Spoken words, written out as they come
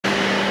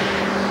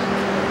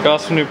Got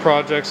some new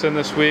projects in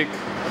this week.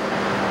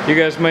 You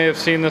guys may have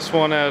seen this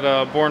one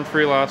at Born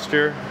Free last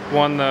year.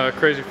 Won the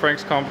Crazy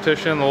Franks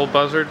competition, the old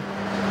buzzard.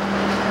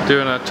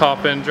 Doing a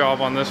top end job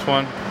on this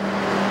one.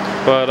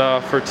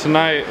 But for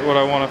tonight, what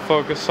I want to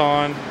focus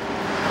on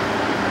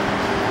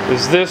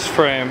is this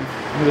frame.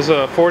 This is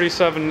a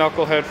 47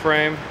 Knucklehead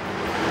frame.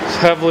 It's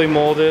heavily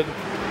molded.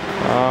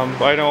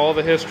 I know all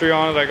the history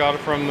on it. I got it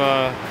from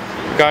the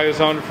guy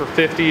who's owned it for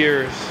 50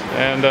 years.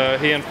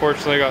 And he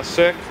unfortunately got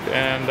sick,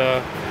 and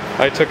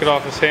I took it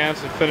off his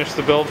hands and finished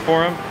the build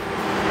for him.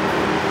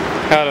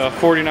 Had a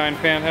 49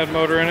 panhead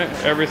motor in it,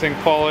 everything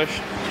polished.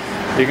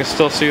 You can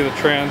still see the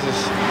trans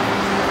has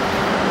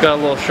got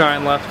a little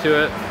shine left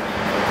to it.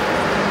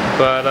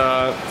 But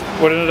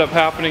what ended up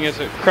happening is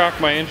it cracked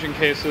my engine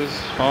cases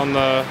on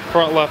the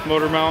front left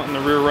motor mount and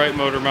the rear right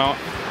motor mount,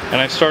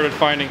 and I started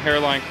finding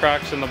hairline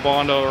cracks in the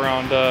bondo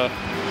around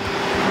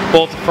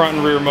both the front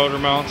and rear motor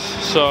mounts.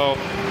 So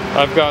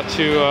I've got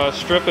to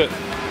strip it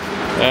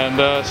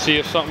and see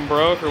if something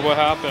broke or what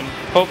happened.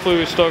 Hopefully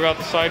we still got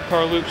the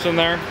sidecar loops in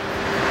there,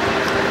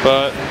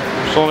 but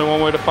there's only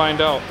one way to find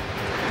out.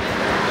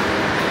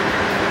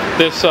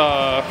 This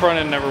front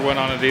end never went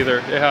on it either.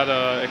 It had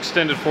an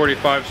extended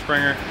 45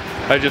 springer.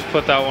 I just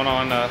put that one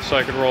on so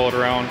I could roll it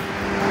around.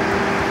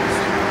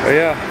 But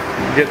yeah,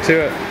 get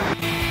to it.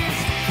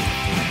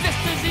 This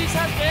disease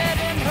has bed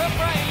in her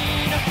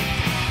brain.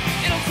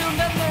 It'll soon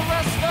end the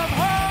rest of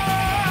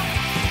her.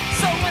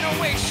 So in a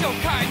way she'll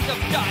kind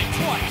of die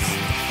twice.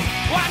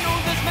 Well, I know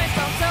this may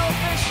sound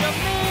selfish of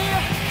me,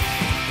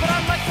 but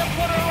I'd like to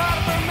put her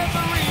out of her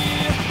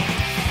misery.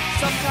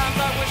 Sometimes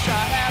I wish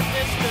I had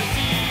this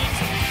disease,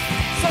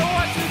 so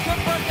I too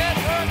could forget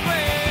her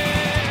grave.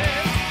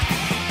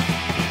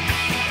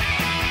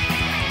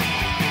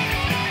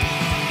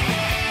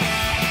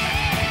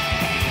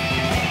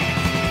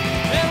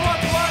 And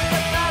what was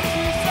it that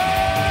you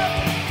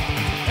said?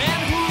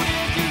 And who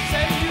did you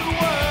say you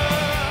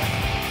were?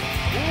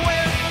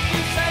 Where did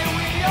you say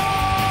we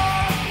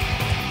are?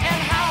 And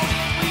how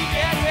did we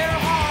get here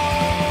home?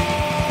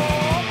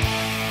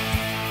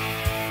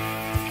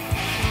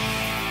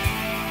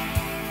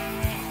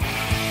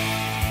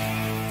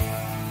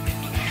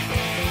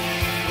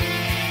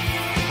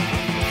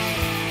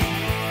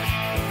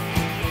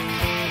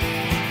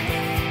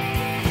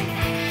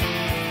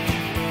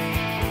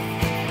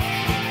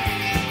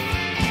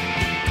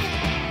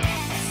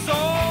 So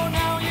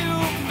now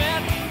you've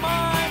met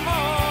my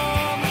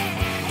mom,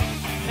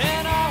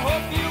 and I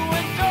hope you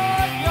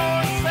enjoyed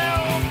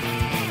yourself.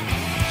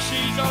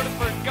 She's already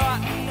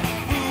forgotten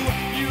who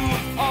you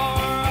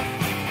are,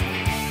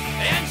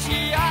 and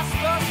she asked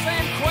the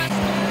same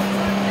questions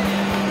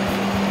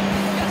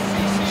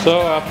again. So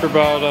after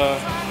about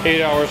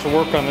 8 hours of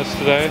work on this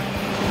today,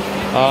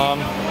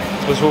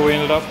 this is what we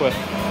ended up with.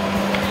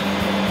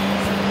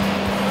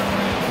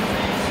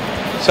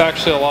 It's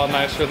actually a lot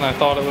nicer than I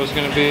thought it was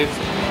going to be.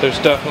 There's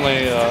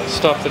definitely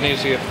stuff that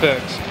needs to get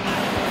fixed.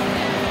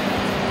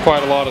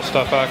 Quite a lot of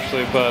stuff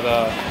actually, but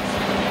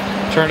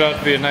turned out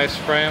to be a nice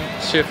frame.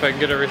 Let's see if I can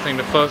get everything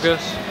to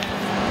focus.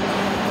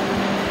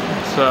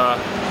 It's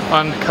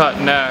uncut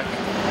neck.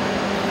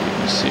 You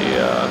can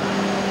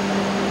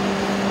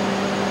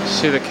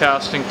see the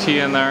casting tee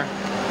in there.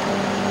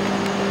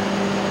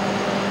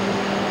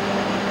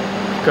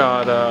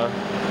 Got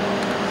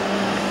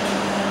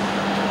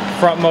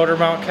front motor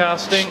mount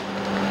casting.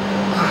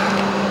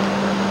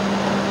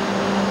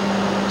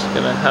 Just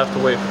gonna have to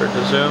wait for it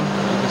to zoom.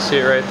 You can see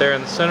it right there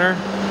in the center.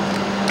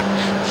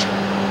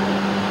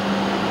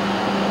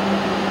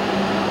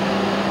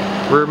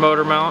 Rear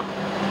motor mount.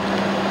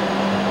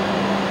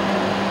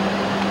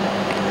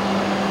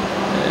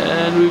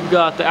 And we've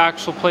got the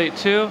axle plate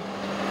too.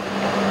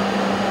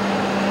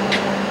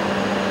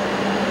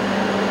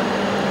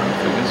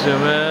 If we can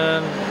zoom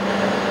in.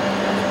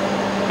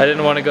 I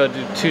didn't want to go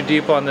too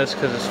deep on this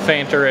because it's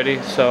faint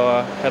already,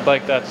 so I'd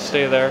like that to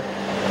stay there.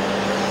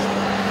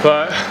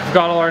 But I've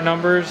got all our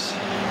numbers.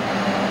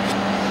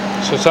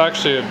 So it's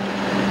actually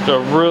a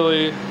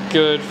really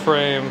good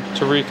frame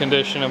to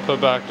recondition and put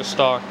back to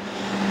stock.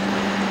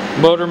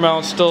 Motor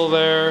mount's still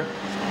there.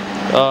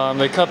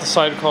 They cut the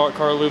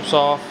sidecar loops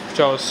off, which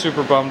I was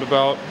super bummed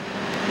about.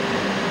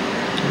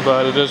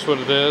 But it is what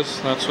it is.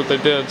 That's what they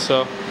did,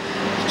 so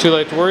it's too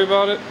late to worry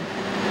about it.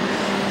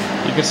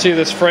 You can see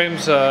this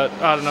frame's, I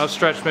don't know,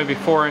 stretched maybe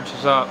 4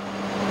 inches up.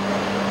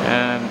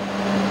 And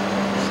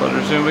let's let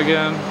her zoom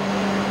again.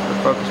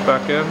 Focus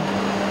back in.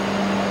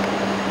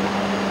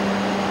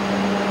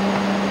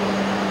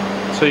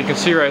 So you can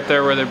see right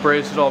there where they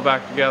brazed it all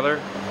back together.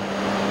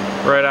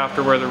 Right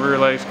after where the rear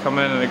legs come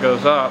in and it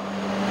goes up.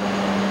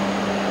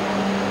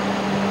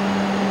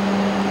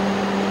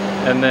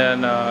 And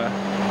then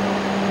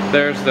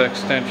there's the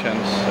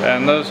extensions.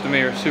 And those to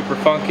me are super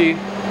funky.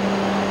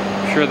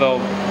 I'm sure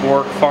they'll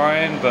work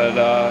fine, but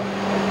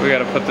we got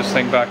to put this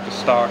thing back to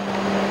stock.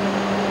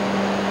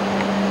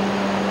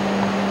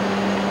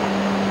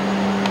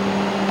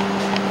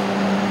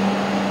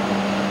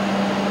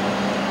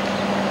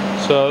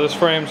 So this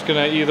frame's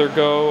gonna either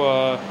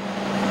go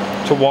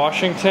to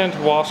Washington, to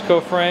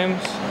Wasco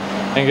Frames,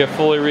 and get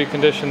fully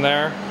reconditioned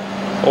there,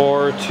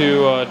 or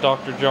to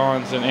Dr.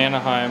 John's in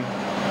Anaheim.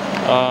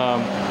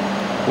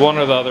 One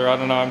or the other, I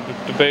don't know.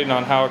 I'm debating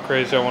on how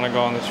crazy I want to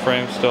go on this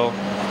frame still.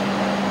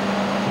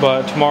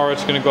 But tomorrow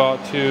it's going to go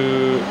out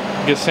to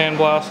get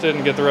sandblasted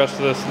and get the rest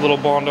of this little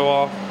bondo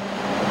off.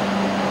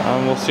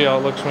 We'll see how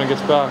it looks when it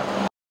gets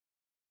back.